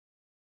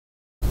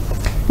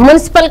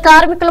Municipal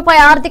కార్మికులపై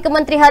ఆర్థిక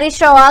మంత్రి హరీష్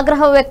రావు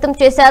ఆగ్రహం వ్యక్తం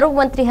చేశారు.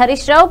 మంత్రి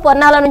హరీష్ రావు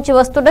పొన్నాల నుంచి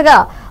వస్తుండగా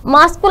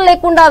మాస్కులు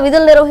లేకుండా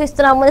విధులు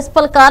నిర్వహిస్తున్న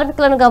మున్సిపల్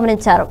కార్మికులను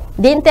గమనించారు.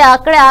 దీంతో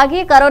అక్కడే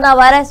ఆగి కరోనా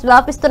వైరస్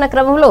వ్యాపిస్తున్న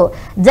క్రమంలో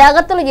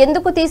జాగ్రత్తలు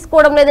ఎందుకు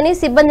తీసుకోవడం లేదని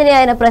సిబ్బందిని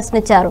ఆయన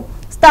ప్రశ్నించారు.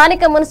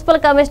 స్థానిక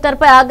మున్సిపల్ కమిషనర్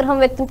పై ఆగ్రహం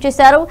వ్యక్తం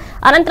చేశారు.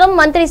 అనంతరం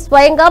మంత్రి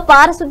స్వయంగా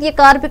పారిశుద్ధ్య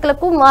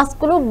కార్మికులకు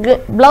మాస్కులు,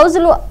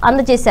 బ్లౌజులు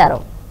అందజేశారు.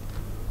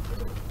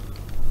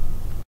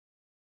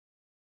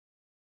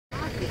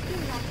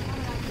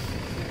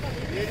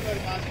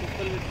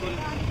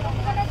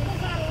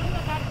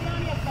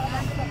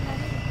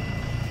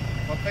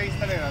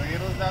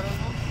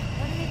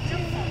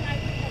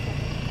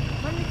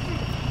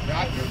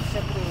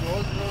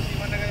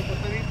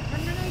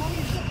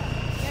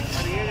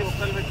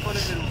 ఒక్కరు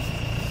పెట్టుకోలేదు,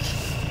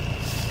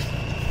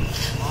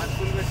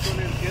 మాస్కులు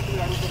పెట్టుకోలేదు,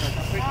 చేతులు అడుగుతున్నారు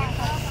తప్పెట్టి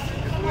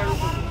ఎప్పుడు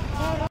అడుగుతుంది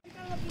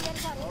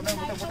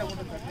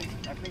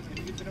అట్లే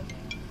తిరిగిద్దరం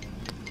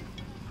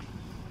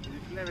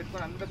ఇట్లే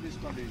పెట్టుకొని అందరూ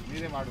తీసుకోండి.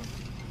 మీరే వాడు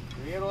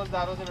ఏ రోజు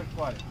ఆ రోజు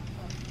పెట్టుకోవాలి.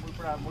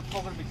 ఇప్పుడు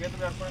ముట్టుకోకుండా మీ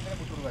చేతులు కడుక్కోవడానికి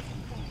ముట్టుడు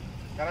కట్టండి,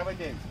 ఖరాబ్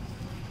అయితే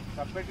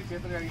తప్పెట్టి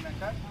చేతులు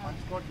కడిగినాక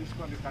మంచి కోట్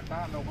తీసుకోండి. కట్ట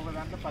అందులో ఒక్కొక్క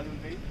దాంట్లో 10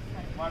 ఉంటాయి,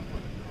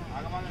 వాడుకోండి.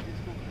 ఆగమానం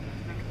తీసుకోండి,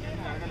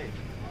 చేతులు అడగలేదు,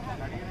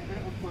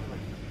 అడిగినాకనే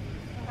ముట్టుకోండి.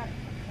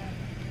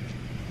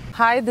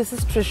 Hi, this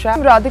is Trisha.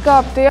 I'm Radhika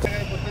Apte.